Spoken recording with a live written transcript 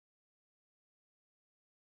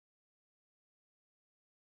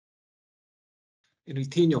and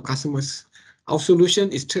retain your customers. Our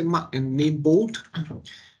solution is trademarked and named Bold.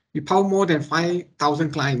 We power more than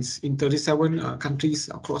 5,000 clients in 37 countries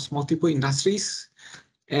across multiple industries,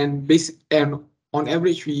 and on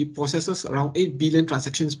average, we process around 8 billion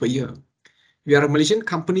transactions per year. We are a Malaysian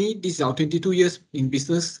company. This is our 22 years in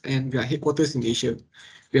business, and we are headquarters in Asia.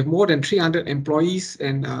 We have more than 300 employees,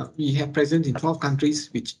 and we have presence in 12 countries,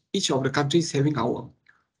 which each of the countries having our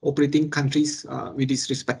operating countries with its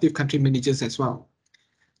respective country managers as well.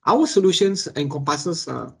 Our solutions encompasses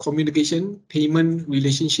communication, payment,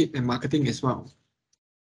 relationship, and marketing as well.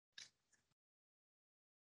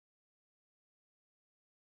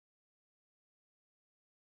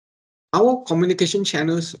 Our communication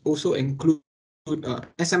channels also include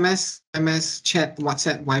SMS, MS, chat,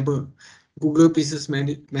 WhatsApp, Viber, Google Business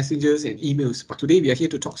Messages, and emails. But today we are here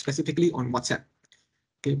to talk specifically on WhatsApp.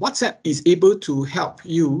 Okay, WhatsApp is able to help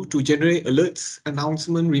you to generate alerts,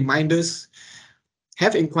 announcement, reminders,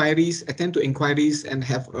 have inquiries, attend to inquiries, and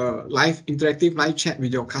have a interactive live chat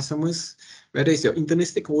with your customers, whether it's your internal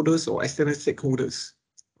stakeholders or external stakeholders.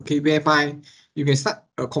 Okay, whereby you can start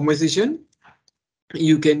a conversation,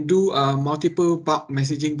 you can do multiple bulk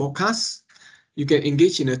messaging broadcasts, you can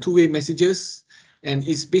engage in a two-way messages, and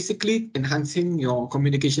it's basically enhancing your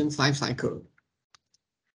communications life cycle.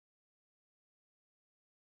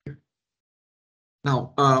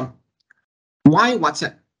 Now, why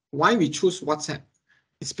WhatsApp? Why we choose WhatsApp?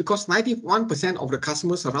 It's because 91% of the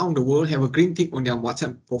customers around the world have a green tick on their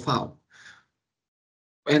WhatsApp profile.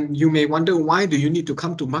 And you may wonder, why do you need to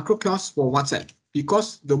come to Macrokiosk for WhatsApp?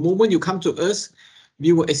 Because the moment you come to us,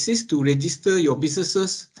 we will assist to register your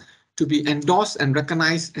businesses to be endorsed and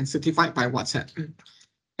recognized and certified by WhatsApp.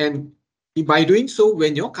 And by doing so,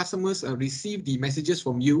 when your customers receive the messages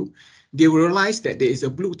from you, they will realize that there is a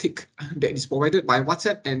blue tick that is provided by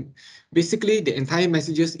WhatsApp, and basically the entire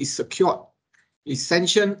messages is secured, is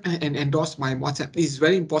sanctioned and endorsed by WhatsApp. This is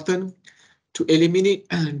very important to eliminate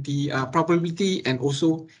the probability and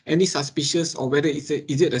also any suspicious, or whether is it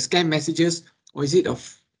a scam messages or is it a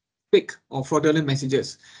fake or fraudulent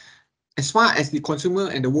messages. As far as the consumer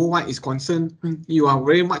and the worldwide is concerned, you are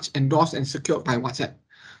very much endorsed and secured by WhatsApp.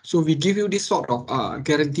 So we give you this sort of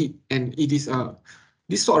guarantee, and it is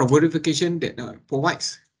this sort of verification that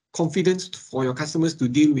provides confidence for your customers to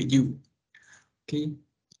deal with you. Okay,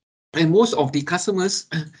 and most of the customers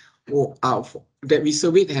that we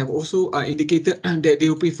surveyed have also indicated that they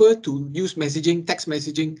will prefer to use messaging, text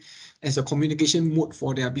messaging, as a communication mode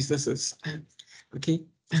for their businesses. Okay,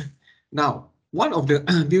 now one of the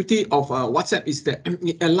beauty of WhatsApp is that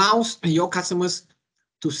it allows your customers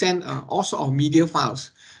to send all sorts of media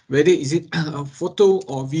files, whether is it a photo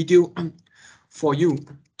or video for you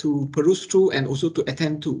to peruse through and also to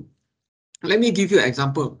attend to. Let me give you an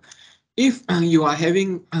example. If you are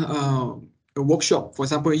having a workshop, for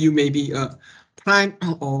example, you may be a prime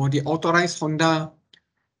or the authorized Honda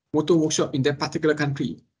motor workshop in that particular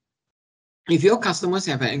country. If your customers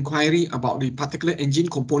have an inquiry about the particular engine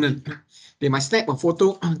component, they might snap a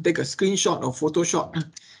photo, take a screenshot or Photoshop,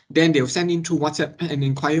 then they'll send in through WhatsApp and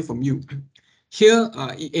inquire from you. Here,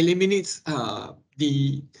 it eliminates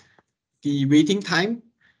the waiting time.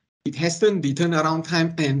 It hastens the turnaround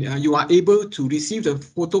time, and you are able to receive the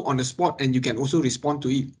photo on the spot, and you can also respond to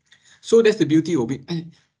it. So that's the beauty of it.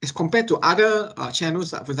 As compared to other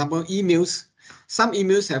channels, for example, emails, some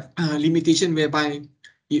emails have limitation whereby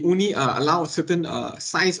it only allows a certain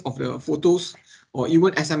size of the photos or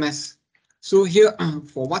even SMS. So here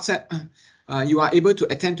for WhatsApp, you are able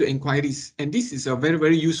to attend to inquiries. And this is a very,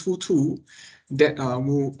 very useful tool that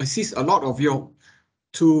will assist a lot of you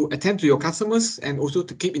to attend to your customers and also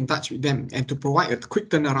to keep in touch with them and to provide a quick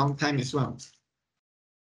turnaround time as well.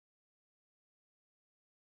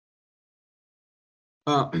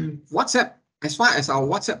 WhatsApp, as far as our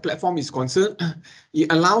WhatsApp platform is concerned,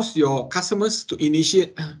 it allows your customers to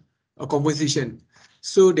initiate a conversation.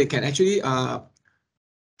 So they can actually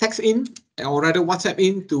text in or rather WhatsApp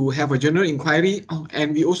in to have a general inquiry.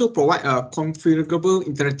 And we also provide a configurable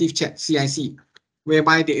interactive chat, CIC,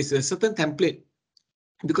 whereby there is a certain template.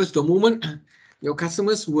 Because the moment your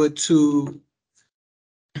customers were to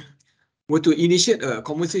initiate a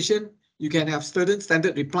conversation, you can have certain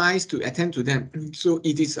standard replies to attend to them. So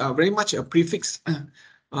it is very much a prefix,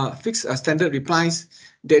 fixed standard replies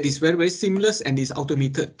that is very, very seamless and is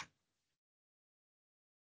automated.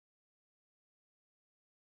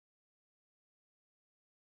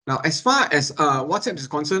 Now, as far as WhatsApp is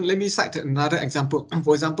concerned, let me cite another example.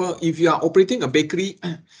 For example, if you are operating a bakery,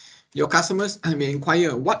 your customers may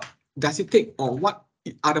inquire what does it take or what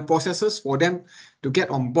are the processes for them to get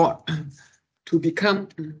on board to become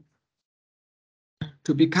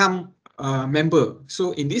member.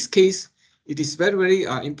 So in this case, it is very,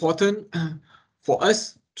 very important for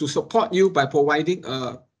us to support you by providing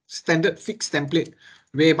a standard fixed template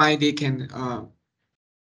whereby they can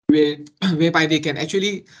whereby they can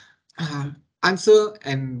actually answer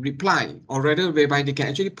and reply, or rather whereby they can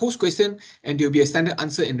actually post question and there will be a standard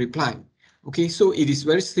answer and reply. Okay, so it is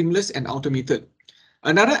very seamless and automated.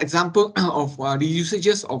 Another example of the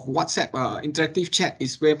usages of WhatsApp interactive chat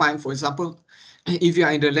is whereby, for example, if you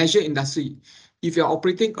are in the leisure industry, if you are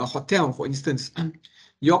operating a hotel, for instance,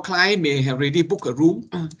 your client may have already booked a room.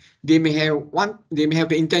 They may have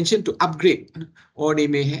the intention to upgrade, or they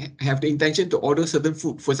may have the intention to order certain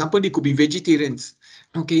food. For example, they could be vegetarians,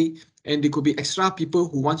 okay, and there could be extra people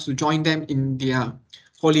who wants to join them in their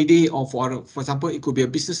holiday, or for example, it could be a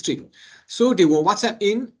business trip. So they will WhatsApp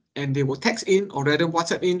in, and they will text in, or rather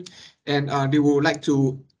WhatsApp in, and they will like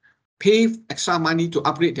to pay extra money to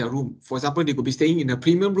upgrade their room. For example, they could be staying in a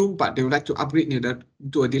premium room, but they would like to upgrade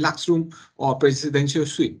to a deluxe room or presidential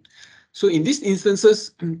suite. So in these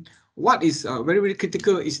instances, what is very, very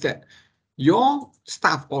critical is that your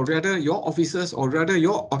staff, or rather your officers, or rather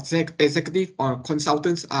your executive or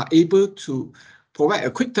consultants are able to provide a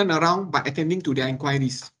quick turnaround by attending to their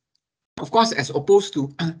inquiries. Of course, as opposed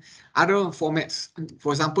to other formats.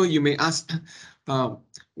 For example, you may ask,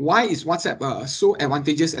 why is WhatsApp so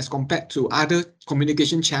advantageous as compared to other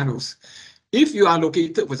communication channels? If you are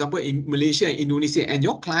located, for example, in Malaysia and Indonesia, and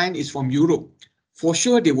your client is from Europe, for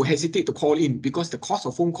sure they will hesitate to call in because the cost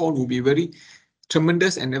of phone call will be very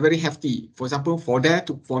tremendous and very hefty. For example, for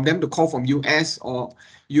them to call from US or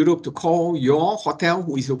Europe to call your hotel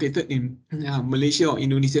who is located in Malaysia or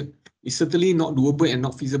Indonesia is certainly not doable and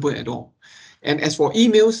not feasible at all. And as for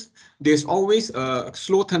emails, there's always a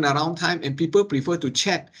slow turnaround time, and people prefer to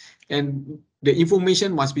chat, and the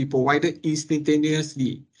information must be provided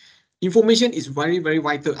instantaneously. Information is very, very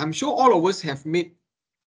vital. I'm sure all of us have made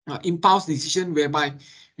impulse decision whereby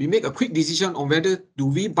we make a quick decision on whether do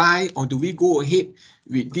we buy or do we go ahead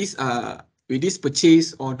with this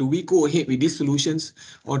purchase, or do we go ahead with these solutions,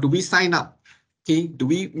 or do we sign up? Okay, do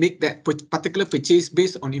we make that particular purchase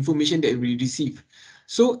based on information that we receive?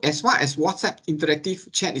 So as far as WhatsApp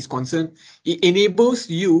interactive chat is concerned, it enables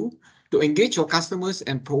you to engage your customers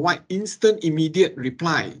and provide instant immediate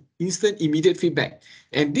reply, instant immediate feedback.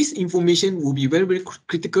 And this information will be very, very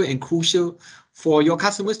critical and crucial for your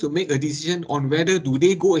customers to make a decision on whether do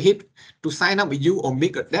they go ahead to sign up with you or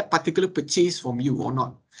make that particular purchase from you or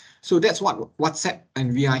not. So that's what WhatsApp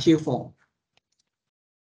and we are here for.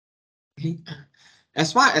 Okay.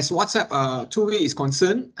 As far as WhatsApp two-way is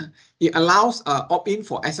concerned, it allows opt-in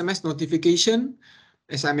for SMS notification.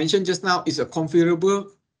 As I mentioned just now, it's a configurable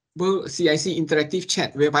CIC interactive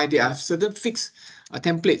chat whereby there are certain fixed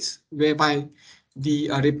templates whereby the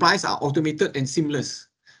replies are automated and seamless.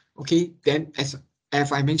 Okay, then as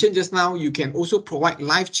I mentioned just now, you can also provide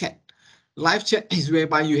live chat. Live chat is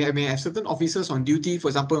whereby you may have certain officers on duty. For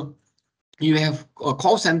example, you have a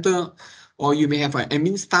call center, or you may have an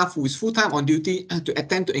admin staff who is full-time on duty to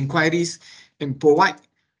attend to inquiries and provide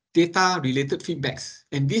data-related feedbacks.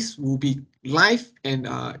 And this will be live, and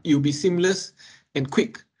it will be seamless and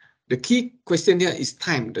quick. The key question here is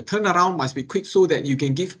time. The turnaround must be quick so that you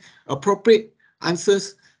can give appropriate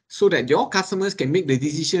answers so that your customers can make the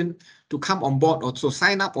decision to come on board or to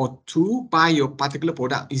sign up or to buy your particular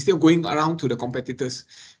product instead of going around to the competitors.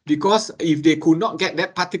 Because if they could not get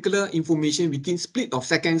that particular information within split of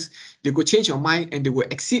seconds, they could change your mind and they will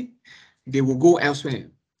exit, they will go elsewhere.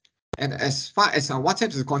 And as far as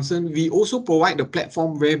WhatsApp is concerned, we also provide the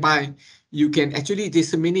platform whereby you can actually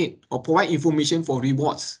disseminate or provide information for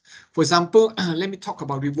rewards. For example, let me talk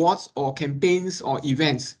about rewards or campaigns or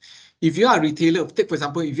events. If you are a retailer, take for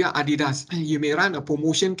example, if you are Adidas, you may run a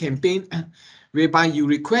promotion campaign whereby you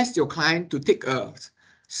request your client to take a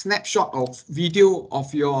snapshot of video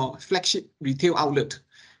of your flagship retail outlet.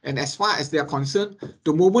 And as far as they are concerned,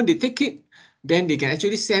 the moment they take it, then they can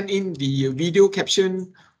actually send in the video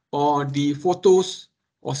caption or the photos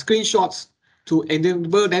or screenshots to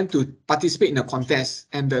enable them to participate in a contest,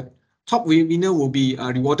 and the top winner will be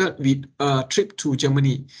rewarded with a trip to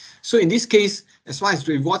Germany. So in this case, as far as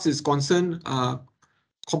rewards is concerned,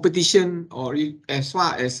 competition, or as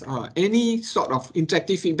far as any sort of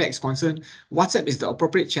interactive feedback is concerned, WhatsApp is the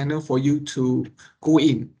appropriate channel for you to go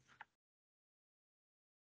in.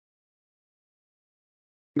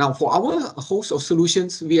 Now, for our host of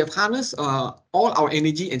solutions, we have harnessed all our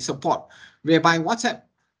energy and support, whereby WhatsApp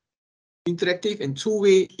interactive and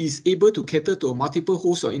two-way is able to cater to multiple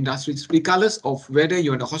hosts or industries, regardless of whether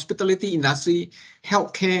you're in the hospitality industry,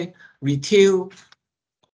 healthcare, retail,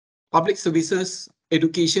 public services,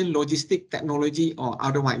 education, logistic, technology, or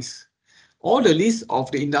otherwise. All the list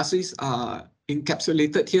of the industries are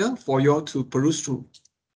encapsulated here for you all to peruse through.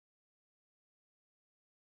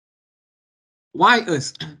 Why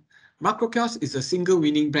us? Macrokiosk is a single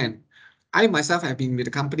winning brand. I myself have been with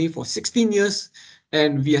the company for 16 years,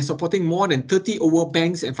 and we are supporting more than 30 over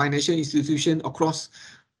banks and financial institutions across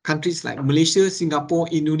countries like Malaysia, Singapore,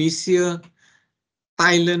 Indonesia,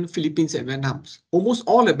 Thailand, Philippines, and Vietnam. Almost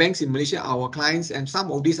all the banks in Malaysia are our clients, and some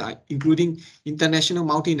of these are including international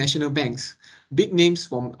multinational banks, big names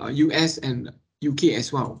from US and UK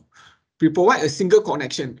as well. We provide a single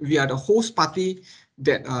connection. We are the host party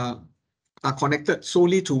that are connected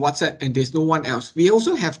solely to WhatsApp, and there's no one else. We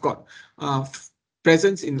also have got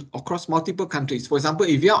presence in across multiple countries. For example,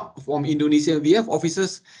 if you are from Indonesia, we have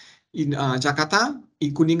offices in Jakarta,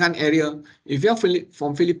 in Kuningan area. If you're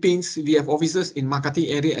from Philippines, we have offices in Makati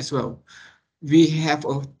area as well. We have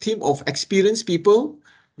a team of experienced people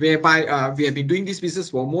whereby we have been doing this business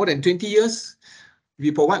for more than 20 years. We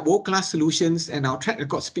provide world-class solutions, and our track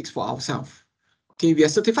record speaks for ourselves. Okay, we are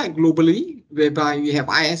certified globally, whereby we have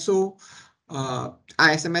ISO,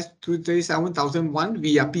 ISMS 27001,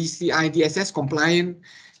 we are PCI DSS compliant,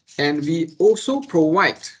 and we also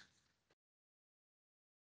provide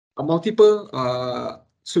multiple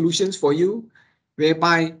solutions for you,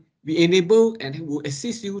 whereby we enable and will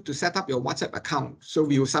assist you to set up your WhatsApp account. So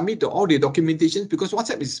we will submit all the documentation, because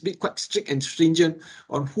WhatsApp is quite strict and stringent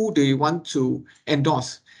on who they want to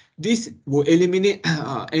endorse. This will eliminate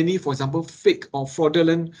any, for example, fake or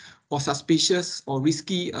fraudulent or suspicious or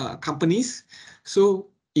risky companies. So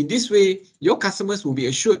in this way, your customers will be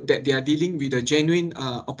assured that they are dealing with a genuine,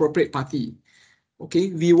 appropriate party.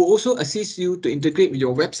 Okay, we will also assist you to integrate with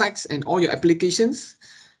your websites and all your applications,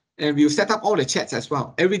 and we'll set up all the chats as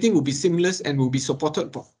well. Everything will be seamless and will be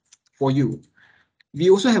supported for you. We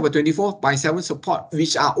also have a 24/7 support,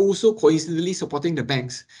 which are also coincidentally supporting the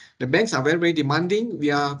banks. The banks are very, very demanding.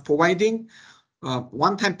 We are providing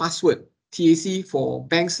one-time password, TAC, for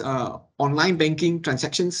banks' online banking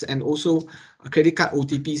transactions, and also credit card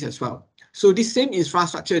OTPs as well. So this same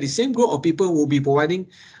infrastructure, the same group of people will be providing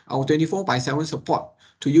our 24/7 support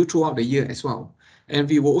to you throughout the year as well. And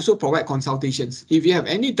we will also provide consultations. If you have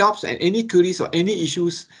any doubts and any queries or any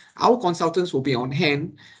issues, our consultants will be on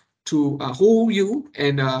hand to hold you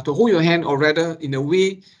and to hold your hand, or rather in a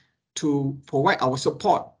way to provide our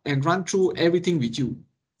support and run through everything with you.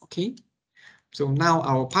 Okay. So now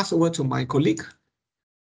I will pass over to my colleague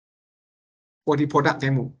for the product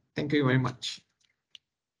demo. Thank you very much.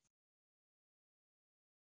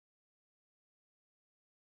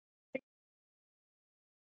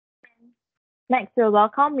 Next, we'll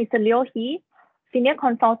welcome Mr. Liu He, Senior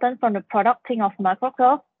Consultant from the product team of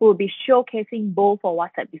Microsoft, who will be showcasing Bowl for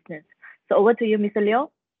WhatsApp Business. So over to you, Mr. Liu.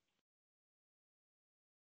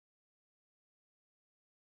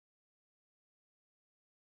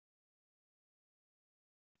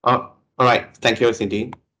 All right, thank you,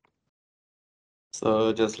 Cindy.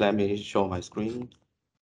 So just let me show my screen.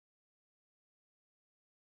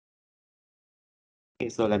 Okay,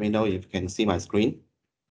 so let me know if you can see my screen.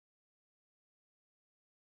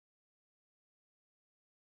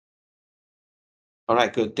 All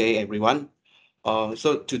right, good day, everyone.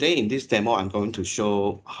 So today in this demo, I'm going to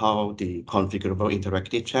show how the configurable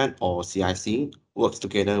interactive chat, or CIC, works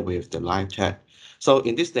together with the live chat. So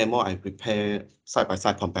in this demo, I prepare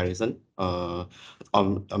side-by-side comparison. On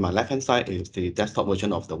my left-hand side is the desktop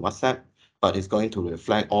version of the WhatsApp, but it's going to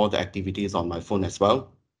reflect all the activities on my phone as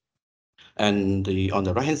well. And on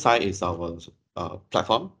the right-hand side is our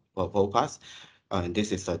platform for Vocast. And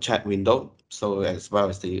this is a chat window. So as well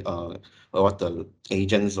as the what the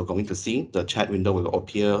agents are going to see, the chat window will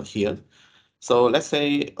appear here. So let's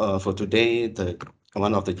say for today,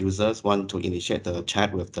 one of the users want to initiate the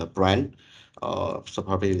chat with the brand. So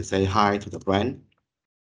probably we say hi to the brand.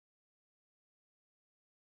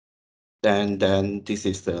 Then this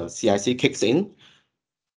is the CIC kicks in.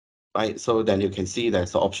 Right, so then you can see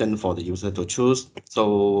there's an option for the user to choose.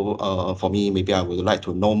 So for me, maybe I would like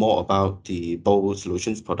to know more about the Bowl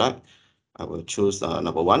Solutions product. I will choose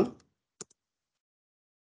number 1.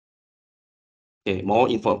 Okay, more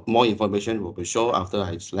information will be shown after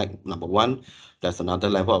I select number 1. There's another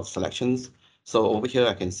level of selections. So over here,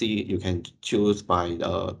 I can see you can choose by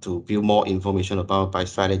to view more information about by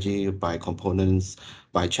strategy, by components,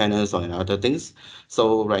 by channels, or other things.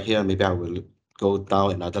 So right here, maybe I will go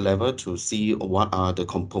down another level to see what are the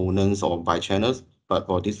components or by channels. But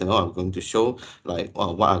for this demo, I'm going to show like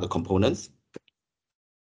what are the components.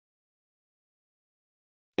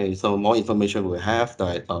 Okay, so more information we have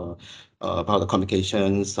that about the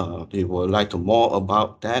communications. If you would like to more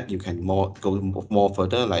about that, you can go more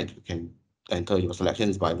further. Like you can enter your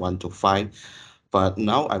selections by 1 to 5. But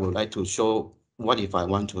now I would like to show what if I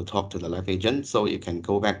want to talk to the live agent. So you can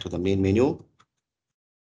go back to the main menu.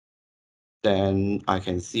 Then I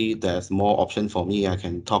can see there's more options for me. I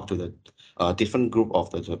can talk to the different group of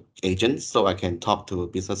the agents. So I can talk to a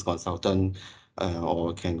business consultant,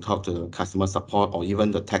 or can talk to the customer support, or even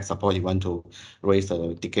the tech support. You want to raise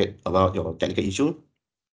a ticket about your technical issue,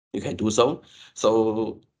 you can do so.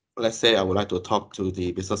 So let's say I would like to talk to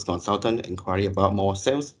the business consultant, inquiry about more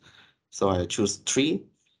sales. So I choose 3.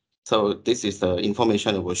 So this is the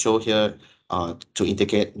information it will show here to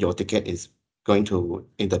indicate your ticket is going to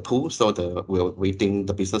in the pool. So we're waiting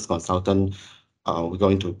the business consultant. We're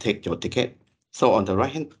going to take your ticket. So on the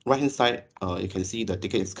right hand side, you can see the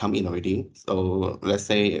ticket is come in already. So let's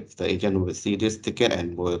say if the agent will see this ticket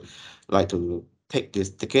and would like to take this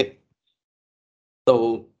ticket.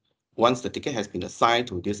 So once the ticket has been assigned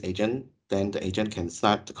to this agent, then the agent can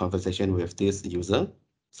start the conversation with this user.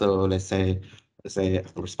 So let's say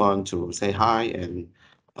respond to say hi and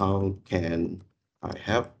how can I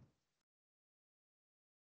help?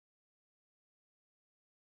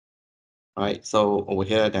 Right. So over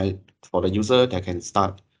here, then for the user, they can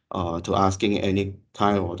start to asking any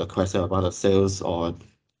kind of the question about the sales, or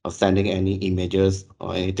sending any images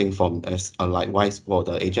or anything from as likewise for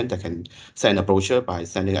the agent that can send a brochure by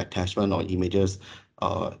sending attachment or images,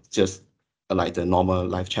 just like the normal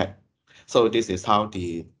live chat. So this is how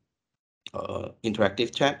the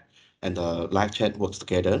interactive chat and the live chat works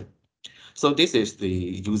together. So this is the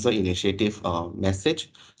user initiative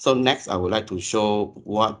message. So next, I would like to show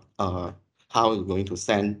how you're going to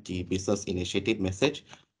send the business initiative message,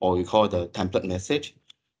 or we call the template message.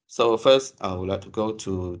 So first, I would like to go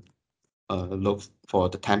to look for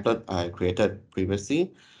the template I created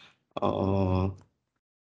previously. For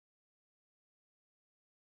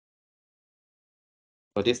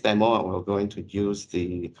this demo, we're going to use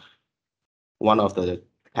one of the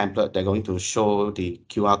template. They're going to show the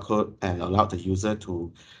QR code and allow the user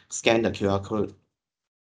to scan the QR code.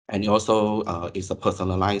 And it also is a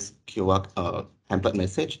personalized QR template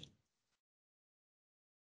message.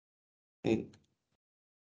 Okay.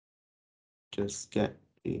 Just get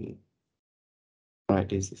the right.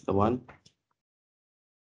 This is the one.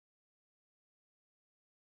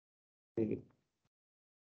 Okay.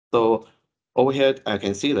 So over here, I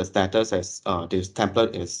can see the status as this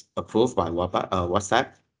template is approved by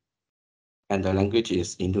WhatsApp, and the language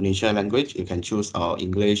is Indonesian language. You can choose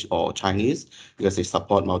English or Chinese because it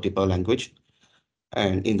support multiple language.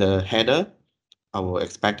 And in the header, I was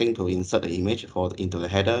expecting to insert the image into the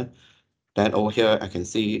header. Then over here, I can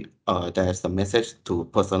see there's a message to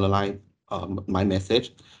personalize my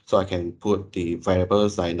message. So I can put the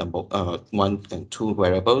variables like number 1 and 2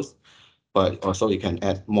 variables, but also you can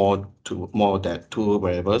add more than 2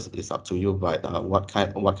 variables. It's up to you, but what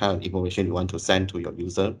kind of information you want to send to your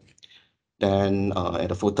user. Then at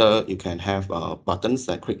the footer, you can have buttons,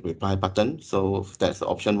 like quick reply button. So that's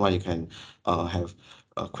option 1. You can have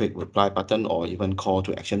a quick reply button, or even call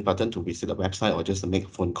to action button to visit the website, or just make a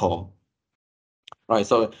phone call. Right,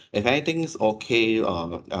 so if anything is okay,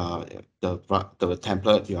 the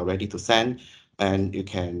template you are ready to send, and you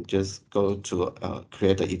can just go to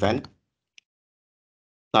create the event,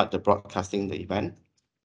 start the broadcasting the event,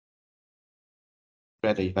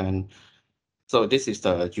 create the event. So this is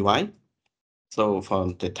the UI. So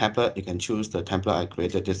from the template, you can choose the template I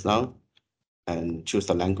created just now, and choose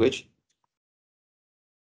the language,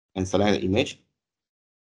 and select the image.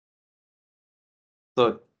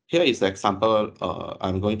 So here is the example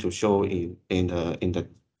I'm going to show in the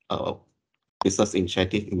business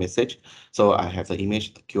initiative message. So I have the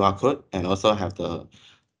image QR code, and also have the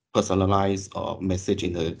personalized message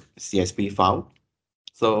in the CSV file.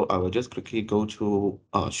 So I will just quickly go to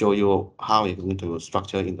show you how you're going to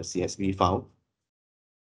structure in the CSV file.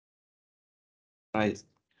 Right.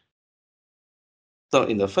 So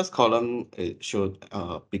in the first column, it should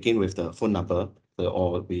begin with the phone number,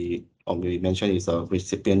 or we mentioned is a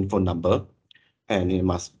recipient phone number, and it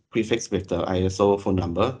must prefix with the ISO phone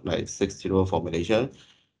number, like 60 for Malaysia.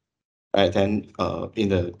 And then in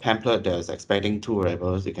the template, there's expecting 2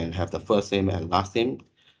 variables. You can have the first name and last name.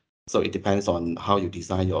 So it depends on how you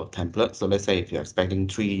design your template. So let's say if you're expecting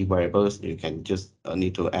 3 variables, you can just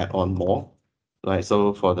need to add on more. Right.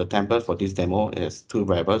 So for the template for this demo, is 2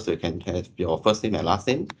 variables. So you can have your first name and last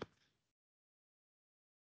name.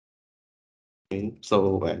 Okay.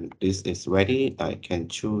 So when this is ready, I can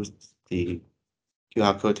choose the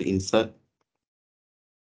QR code to insert.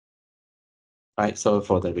 Right. So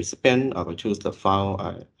for the recipient, I will choose the file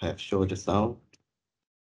I have showed just now.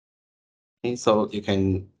 Okay. So you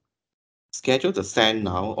can schedule the send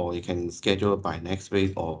now, or you can schedule by next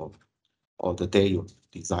week or the day you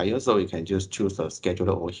desire. So you can just choose a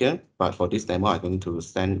scheduler over here. But for this demo, I'm going to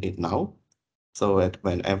send it now. So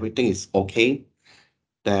when everything is okay,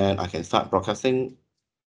 then I can start broadcasting.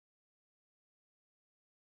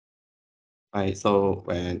 Right, so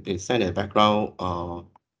when it's sent in the background,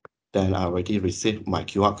 then I already received my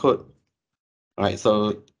QR code. Right,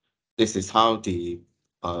 so this is how the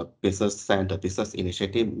business send the business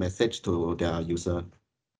initiative message to their user.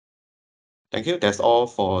 Thank you. That's all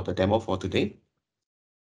for the demo for today.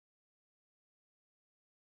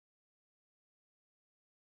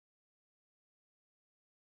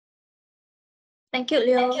 Thank you,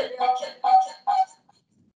 Leo.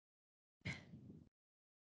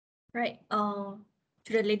 Right.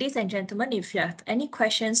 To the ladies and gentlemen, if you have any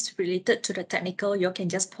questions related to the technical, you can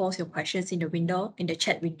just post your questions in the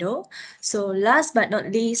chat window. So last but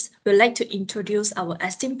not least, we'd like to introduce our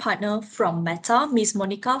esteemed partner from Meta, Ms.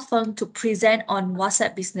 Monica Feng, to present on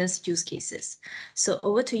WhatsApp business use cases. So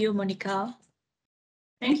over to you, Monica.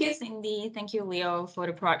 Thank you, Cindy. Thank you, Leo, for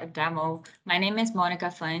the product demo. My name is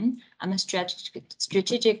Monica Flynn. I'm a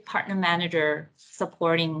strategic partner manager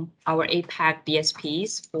supporting our APAC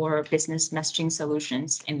BSPs for business messaging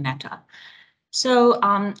solutions in Meta. So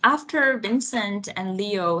after Vincent and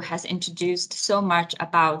Leo has introduced so much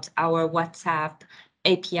about our WhatsApp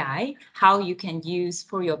API, how you can use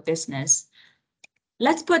for your business,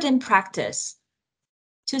 let's put in practice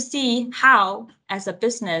to see how, as a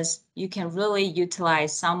business, you can really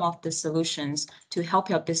utilize some of the solutions to help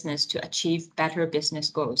your business to achieve better business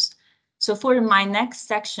goals. So for my next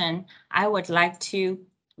section, I would like to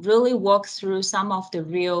really walk through some of the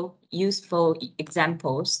real useful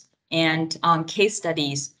examples and case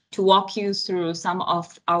studies to walk you through some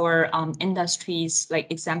of our industries, like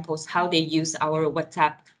examples, how they use our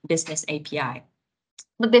WhatsApp business API.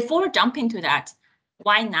 But before jumping to that,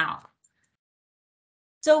 why now?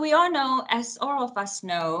 So we all know, as all of us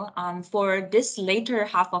know, for this later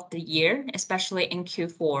half of the year, especially in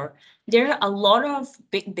Q4, there are a lot of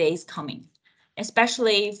big days coming,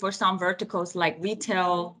 especially for some verticals like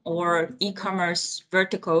retail or e-commerce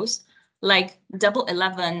verticals, like Double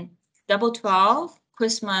 11, Double 12,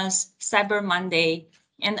 Christmas, Cyber Monday,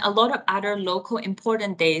 and a lot of other local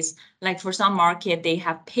important days. Like for some market, they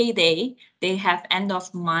have payday, they have end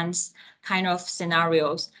of months kind of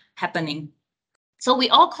scenarios happening. So we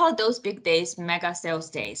all call those big days mega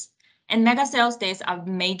sales days. And mega sales days are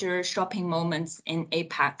major shopping moments in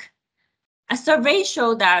APAC. A survey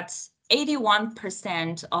showed that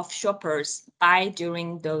 81% of shoppers buy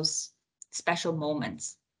during those special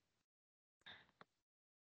moments.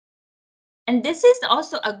 And this is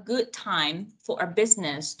also a good time for a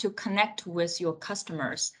business to connect with your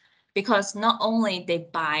customers, because not only they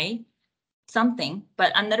buy something,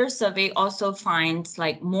 but another survey also finds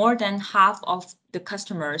like more than half of the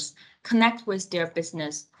customers connect with their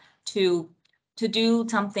business to do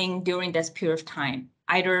something during this period of time.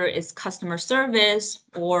 Either it's customer service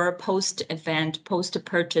or post-event,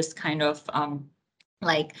 post-purchase kind of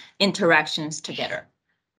like interactions together.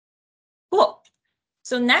 Cool.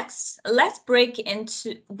 So next, let's break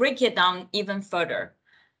it down even further.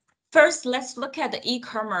 First, let's look at the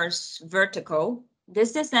e-commerce vertical.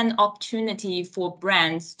 This is an opportunity for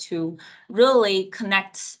brands to really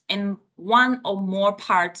connect in one or more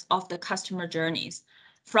parts of the customer journeys,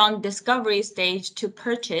 from discovery stage to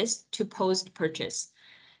purchase to post-purchase.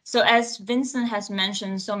 So as Vincent has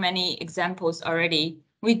mentioned so many examples already,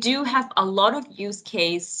 we do have a lot of use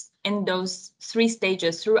case in those 3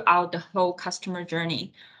 stages throughout the whole customer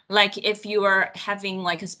journey. Like if you are having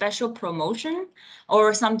like a special promotion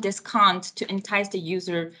or some discount to entice the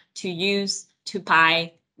user to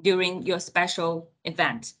buy during your special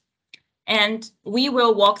event. And we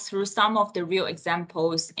will walk through some of the real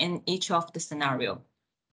examples in each of the scenario.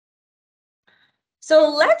 So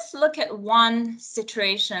let's look at one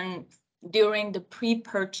situation during the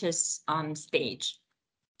pre-purchase stage.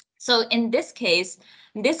 So in this case,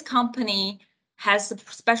 this company has a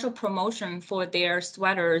special promotion for their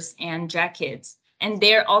sweaters and jackets, and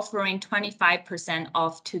they're offering 25%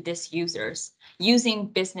 off to these users using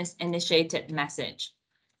business initiated message.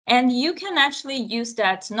 And you can actually use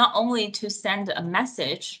that not only to send a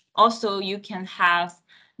message, also you can have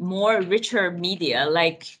more richer media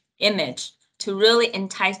like image to really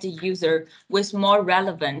entice the user with more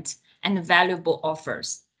relevant and valuable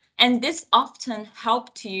offers. And this often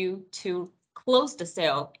helps you to close the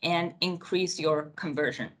sale and increase your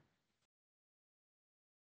conversion.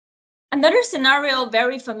 Another scenario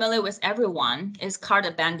very familiar with everyone is cart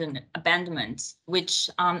abandonment, which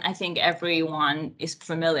I think everyone is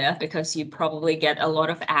familiar because you probably get a lot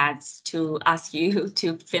of ads to ask you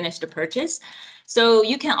to finish the purchase. So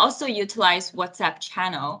you can also utilize WhatsApp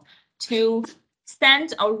channel to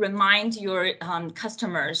send or remind your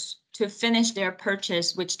customers to finish their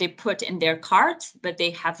purchase, which they put in their cart, but they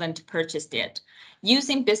haven't purchased it.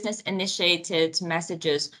 Using business-initiated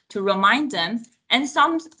messages to remind them. And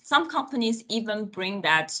some companies even bring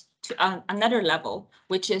that to another level,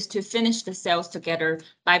 which is to finish the sales together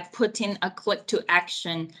by putting a click to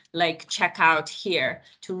action like checkout here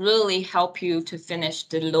to really help you to finish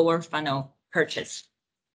the lower funnel purchase.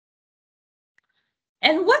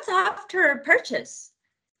 And what's after purchase?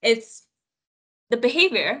 It's the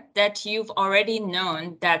behavior that you've already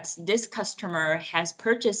known that this customer has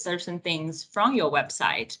purchased certain things from your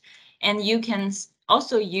website, and you can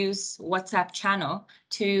also use WhatsApp channel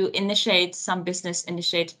to initiate some business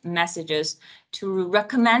initiate messages to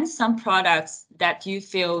recommend some products that you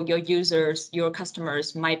feel your users, your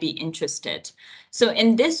customers might be interested. So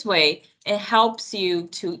in this way, it helps you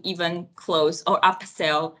to even close or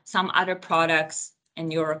upsell some other products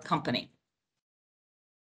in your company.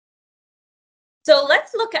 So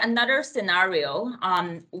let's look at another scenario,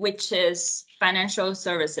 which is financial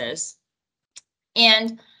services.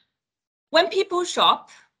 And when people shop,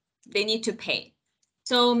 they need to pay.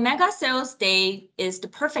 So Mega Sales Day is the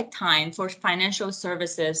perfect time for financial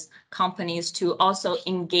services companies to also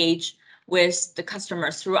engage with the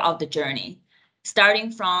customers throughout the journey. Starting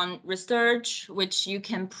from research, which you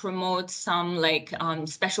can promote some like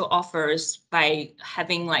special offers by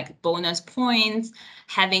having like bonus points,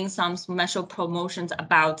 having some special promotions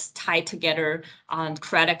about tied together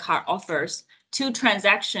credit card offers, to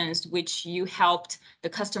transactions which you helped the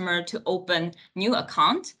customer to open new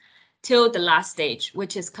account, till the last stage,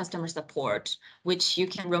 which is customer support, which you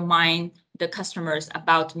can remind the customers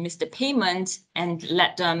about missed payment and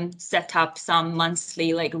let them set up some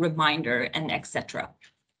monthly like reminder and etc.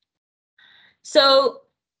 So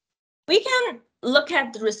we can look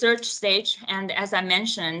at the research stage, and as I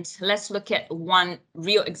mentioned, let's look at one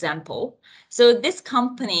real example. So this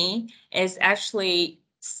company is actually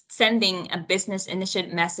sending a business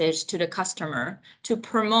initiative message to the customer to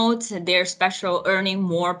promote their special earning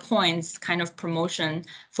more points kind of promotion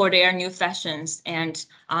for their new fashions and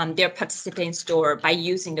their participating store by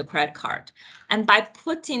using the credit card. And by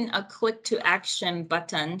putting a click to action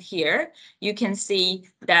button here, you can see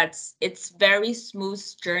that it's very smooth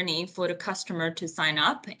journey for the customer to sign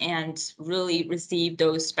up and really receive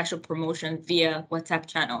those special promotions via WhatsApp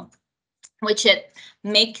channel, which it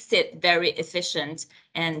makes it very efficient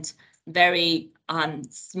and very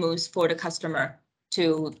smooth for the customer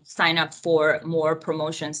to sign up for more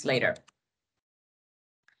promotions later.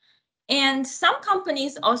 And some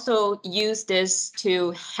companies also use this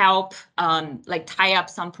to help like tie up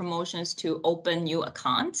some promotions to open new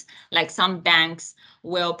accounts. Like some banks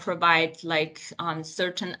will provide like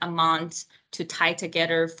certain amounts to tie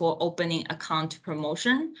together for opening account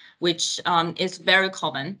promotion, which is very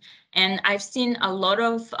common. And I've seen a lot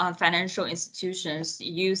of financial institutions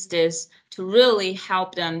use this to really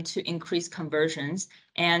help them to increase conversions.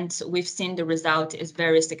 And we've seen the result is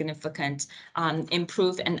very significant,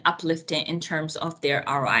 improve and uplifting in terms of their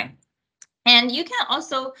ROI. And you can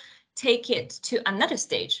also take it to another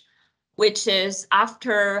stage, which is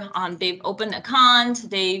after they've opened an account,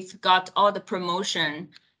 they've got all the promotion.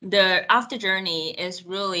 The after journey is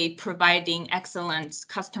really providing excellent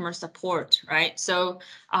customer support, right? So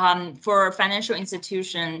for a financial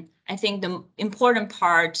institution, I think the important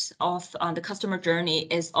part of the customer journey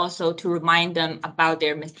is also to remind them about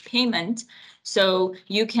their missed payment. So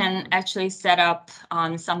you can actually set up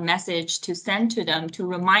some message to send to them to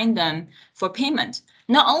remind them for payment.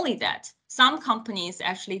 Not only that, some companies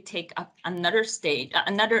actually take up another stage,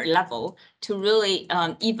 another level to really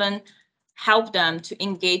even help them to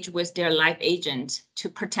engage with their live agent to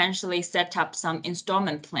potentially set up some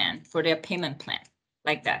installment plan for their payment plan,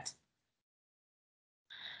 like that.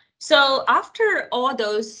 So after all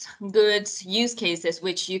those good use cases,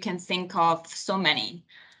 which you can think of so many,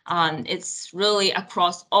 it's really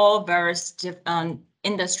across all various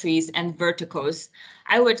industries and verticals.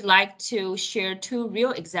 I would like to share two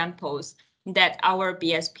real examples that our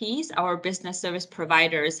BSPs, our business service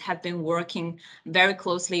providers, have been working very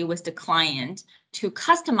closely with the client to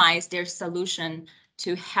customize their solution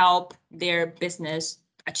to help their business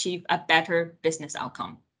achieve a better business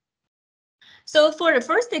outcome. So for the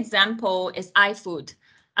first example is iFood,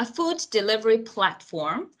 a food delivery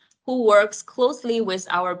platform who works closely with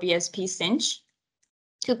our BSP Cinch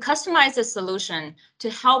to customize a solution to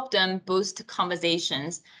help them boost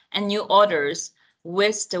conversations and new orders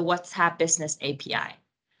with the WhatsApp Business API.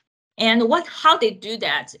 And how they do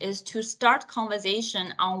that is to start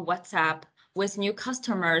conversation on WhatsApp with new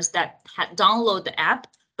customers that had downloaded the app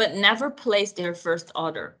but never placed their first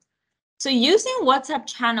order. So using WhatsApp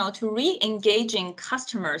channel to re-engaging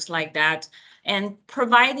customers like that and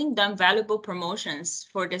providing them valuable promotions.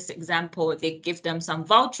 For this example, they give them some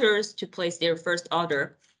vouchers to place their first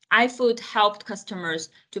order. iFood helped customers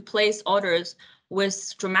to place orders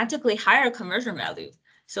with dramatically higher conversion value.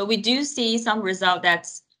 So we do see some result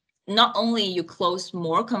that's not only you close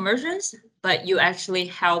more conversions, but you actually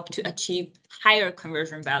help to achieve higher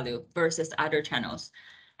conversion value versus other channels.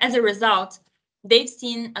 As a result, they've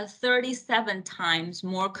seen a 37 times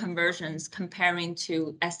more conversions comparing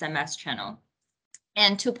to SMS channel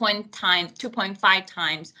and 2.5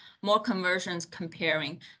 times more conversions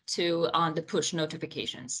comparing to the push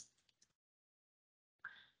notifications.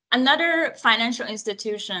 Another financial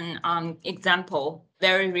institution example,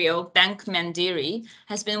 very real, Bank Mandiri,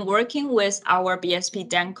 has been working with our BSP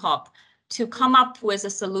Dancorp to come up with a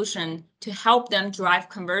solution to help them drive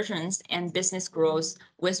conversions and business growth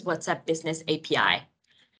with WhatsApp Business API.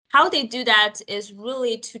 How they do that is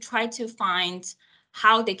really to try to find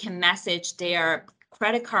how they can message their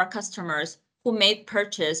credit card customers who made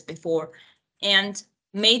purchase before and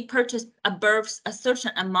made purchase above a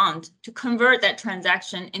certain amount to convert that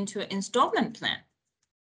transaction into an installment plan.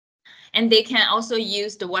 And they can also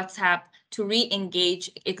use the WhatsApp to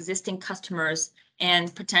re-engage existing customers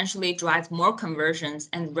and potentially drive more conversions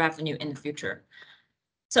and revenue in the future.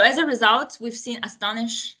 So as a result, we've seen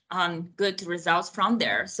astonishing good results from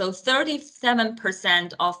there. So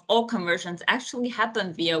 37% of all conversions actually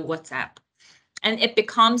happen via WhatsApp. And it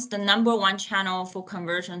becomes the #1 channel for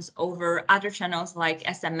conversions over other channels like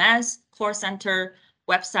SMS, call center,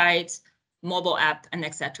 websites, mobile app, and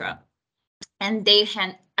etc. And they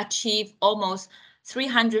can achieve almost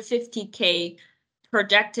 350K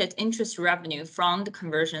projected interest revenue from the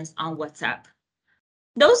conversions on WhatsApp.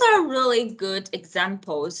 Those are really good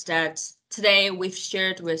examples that today we've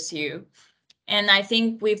shared with you. And I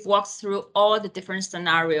think we've walked through all the different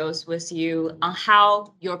scenarios with you on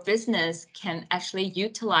how your business can actually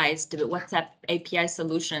utilize the WhatsApp API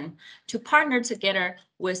solution to partner together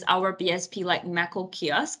with our BSP like Macro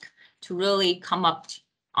Kiosk to really come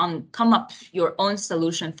up your own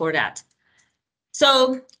solution for that.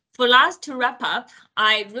 So for last to wrap up,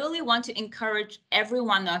 I really want to encourage every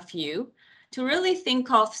one of you to really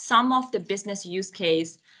think of some of the business use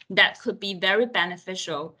case that could be very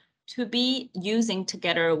beneficial to be using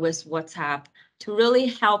together with WhatsApp to really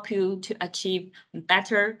help you to achieve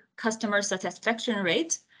better customer satisfaction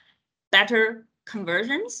rate, better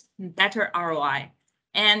conversions, better ROI.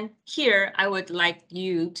 And here I would like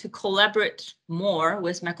you to collaborate more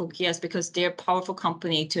with Macro Kiosk because they're a powerful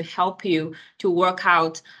company to help you to work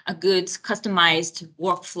out a good customized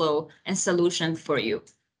workflow and solution for you.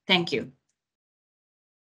 Thank you.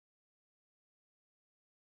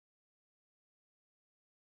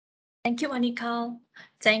 Thank you, Monica.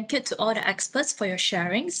 Thank you to all the experts for your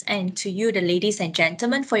sharings and to you, the ladies and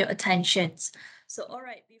gentlemen, for your attentions. So, all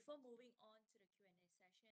right, before